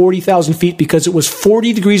above 40,000 feet because it was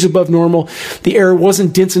 40 degrees above normal. The air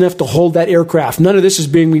wasn't dense enough to hold that aircraft. None of this is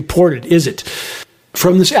being reported, is it?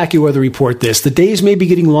 From this AccuWeather report, the days may be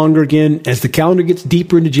getting longer again as the calendar gets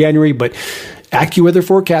deeper into January, but AccuWeather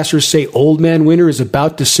forecasters say Old Man Winter is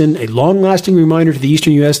about to send a long-lasting reminder to the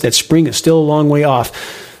eastern U.S. that spring is still a long way off.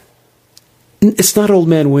 It's not Old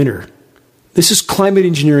Man Winter. This is climate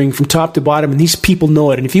engineering from top to bottom, and these people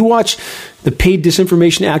know it. And if you watch the paid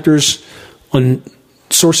disinformation actors on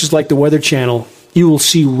sources like the Weather Channel, you will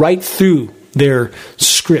see right through their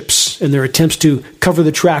scripts and their attempts to cover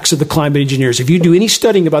the tracks of the climate engineers. If you do any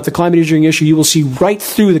studying about the climate engineering issue, you will see right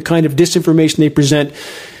through the kind of disinformation they present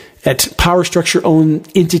at power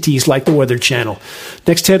structure-owned entities like the Weather Channel.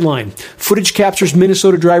 Next headline, footage captures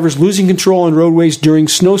Minnesota drivers losing control on roadways during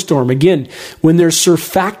snowstorm. Again, when there's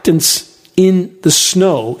surfactants in the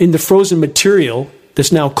snow, in the frozen material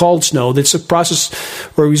that's now called snow, that's a process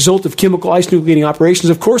or a result of chemical ice nucleating operations,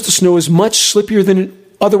 of course the snow is much slippier than it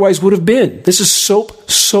otherwise would have been. This is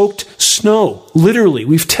soap-soaked snow. Literally,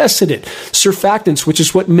 we've tested it. Surfactants, which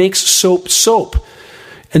is what makes soap.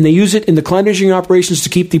 And they use it in the climate engineering operations to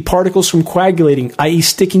keep the particles from coagulating, i.e.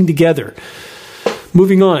 sticking together.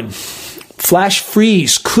 Moving on. Flash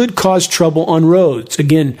freeze could cause trouble on roads.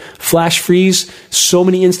 Again, flash freeze, so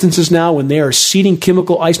many instances now when they are seeding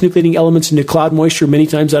chemical ice nucleating elements into cloud moisture, many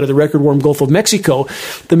times out of the record warm Gulf of Mexico,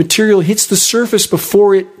 the material hits the surface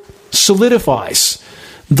before it solidifies.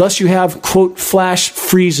 Thus, you have, quote, flash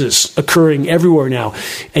freezes occurring everywhere now.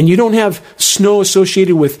 And you don't have snow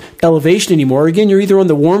associated with elevation anymore. Again, you're either on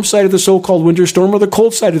the warm side of the so-called winter storm or the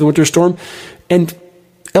cold side of the winter storm. And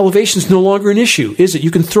elevation is no longer an issue, is it? You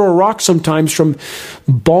can throw a rock sometimes from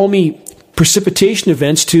balmy precipitation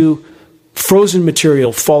events to frozen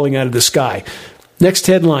material falling out of the sky. Next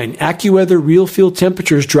headline, AccuWeather real field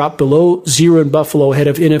temperatures drop below zero in Buffalo ahead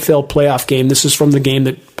of NFL playoff game. This is from the game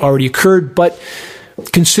that already occurred, but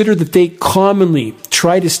consider that they commonly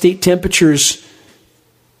try to state temperatures,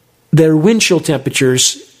 their wind chill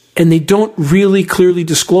temperatures, And they don't really clearly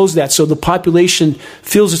disclose that, so the population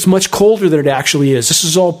feels it's much colder than it actually is. This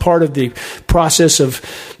is all part of the process of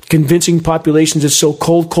convincing populations it's so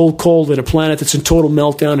cold in a planet that's in total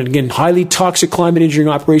meltdown. And again, highly toxic climate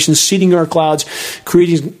engineering operations, seeding our clouds,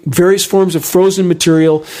 creating various forms of frozen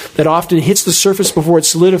material that often hits the surface before it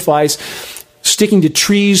solidifies, sticking to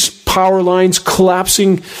trees, power lines,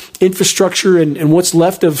 collapsing infrastructure, and what's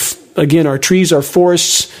left of, again, our trees, our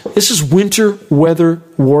forests. This is winter weather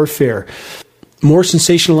warfare. More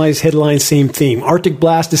sensationalized headlines, same theme. Arctic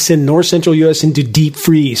blast descend north central U.S. into deep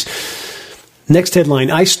freeze. Next headline,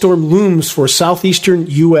 ice storm looms for southeastern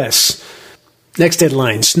U.S. Next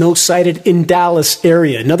headline, snow sighted in Dallas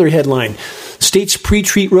area. Another headline, states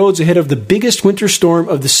pre-treat roads ahead of the biggest winter storm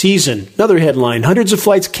of the season. Another headline, hundreds of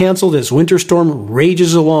flights canceled as winter storm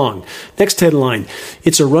rages along. Next headline,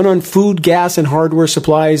 it's a run on food, gas, and hardware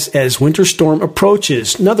supplies as winter storm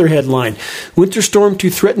approaches. Another headline, winter storm to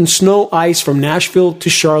threaten snow ice from Nashville to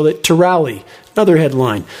Charlotte to Raleigh. Another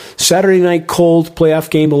headline, Saturday night cold playoff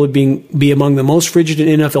game will be among the most frigid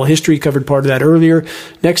in NFL history. Covered part of that earlier.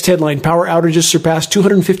 Next headline, power outages surpassed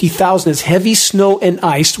 250,000 as heavy snow and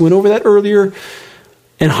ice, went over that earlier,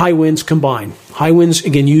 and high winds combine. High winds,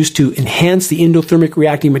 again, used to enhance the endothermic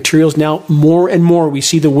reacting materials. Now, more and more we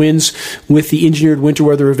see the winds with the engineered winter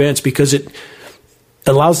weather events because it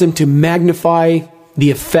allows them to magnify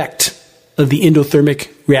the effect of the endothermic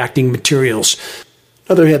reacting materials.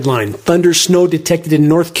 Other headline, thunder snow detected in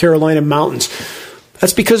North Carolina mountains.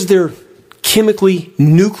 That's because they're chemically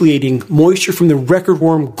nucleating moisture from the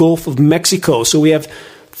record-warm Gulf of Mexico. So we have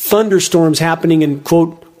thunderstorms happening in,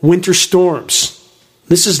 quote, winter storms.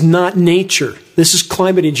 This is not nature. This is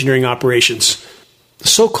climate engineering operations. The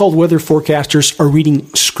so-called weather forecasters are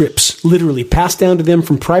reading scripts, literally passed down to them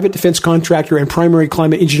from private defense contractor and primary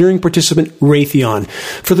climate engineering participant Raytheon.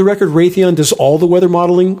 For the record, Raytheon does all the weather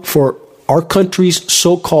modeling for our country's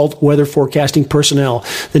so-called weather forecasting personnel,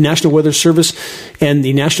 the National Weather Service and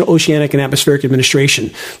the National Oceanic and Atmospheric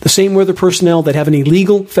Administration, the same weather personnel that have an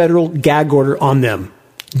illegal federal gag order on them.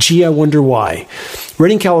 Gee, I wonder why.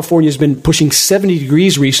 Redding, California has been pushing 70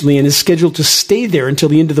 degrees recently and is scheduled to stay there until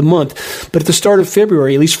the end of the month. But at the start of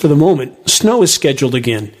February, at least for the moment, snow is scheduled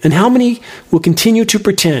again. And how many will continue to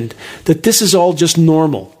pretend that this is all just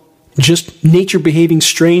normal, just nature behaving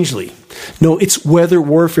strangely? No, it's weather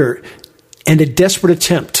warfare and a desperate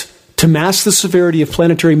attempt to mask the severity of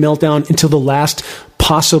planetary meltdown until the last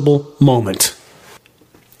possible moment.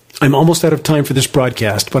 I'm almost out of time for this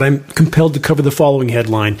broadcast, but I'm compelled to cover the following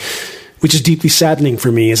headline, which is deeply saddening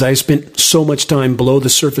for me as I spent so much time below the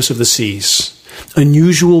surface of the seas.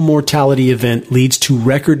 Unusual mortality event leads to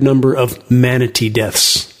record number of manatee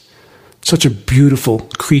deaths. Such a beautiful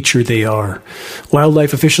creature they are.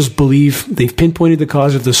 Wildlife officials believe they've pinpointed the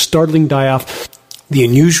cause of the startling die-off. The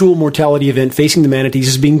unusual mortality event facing the manatees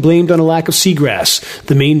is being blamed on a lack of seagrass,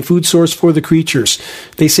 the main food source for the creatures.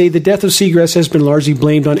 They say the death of seagrass has been largely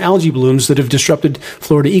blamed on algae blooms that have disrupted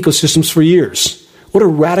Florida ecosystems for years. What a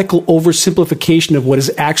radical oversimplification of what is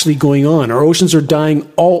actually going on. Our oceans are dying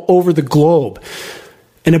all over the globe.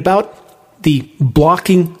 And about the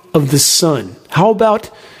blocking of the sun, how about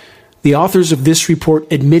the authors of this report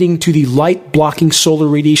admitting to the light-blocking solar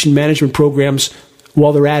radiation management programs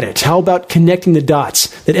while they're at it? How about connecting the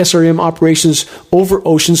dots that SRM operations over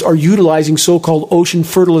oceans are utilizing so-called ocean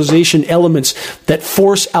fertilization elements that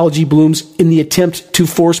force algae blooms in the attempt to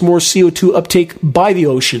force more CO2 uptake by the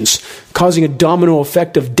oceans, causing a domino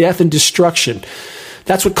effect of death and destruction?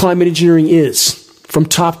 That's what climate engineering is, from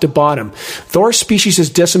top to bottom. Though our species has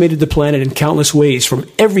decimated the planet in countless ways from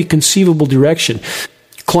every conceivable direction,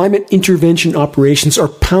 climate intervention operations are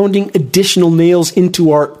pounding additional nails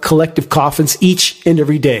into our collective coffins each and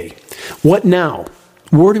every day. What now?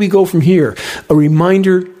 Where do we go from here? A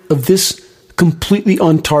reminder of this completely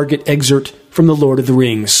on-target excerpt from The Lord of the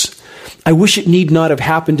Rings. I wish it need not have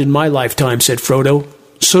happened in my lifetime, said Frodo.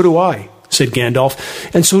 So do I, said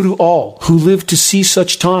Gandalf, and so do all who live to see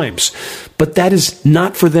such times. But that is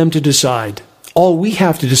not for them to decide. All we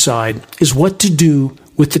have to decide is what to do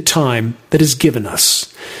with the time that is given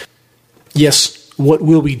us. Yes, what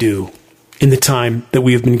will we do in the time that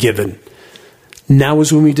we have been given? Now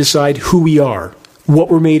is when we decide who we are, what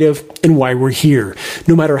we're made of, and why we're here.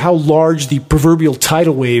 No matter how large the proverbial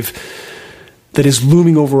tidal wave that is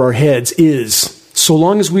looming over our heads is, so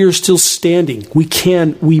long as we are still standing,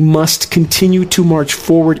 we must continue to march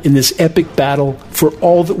forward in this epic battle for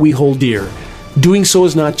all that we hold dear. Doing so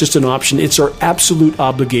is not just an option, it's our absolute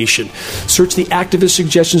obligation. Search the activist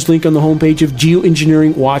suggestions link on the homepage of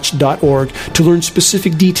geoengineeringwatch.org to learn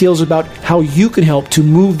specific details about how you can help to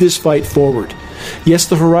move this fight forward. Yes,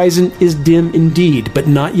 the horizon is dim indeed, but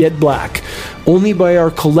not yet black. Only by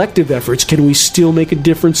our collective efforts can we still make a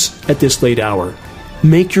difference at this late hour.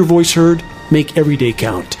 Make your voice heard. Make every day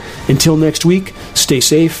count. Until next week, stay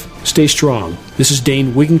safe, stay strong. This is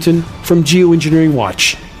Dane Wigington from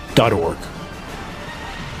Geoengineeringwatch.org.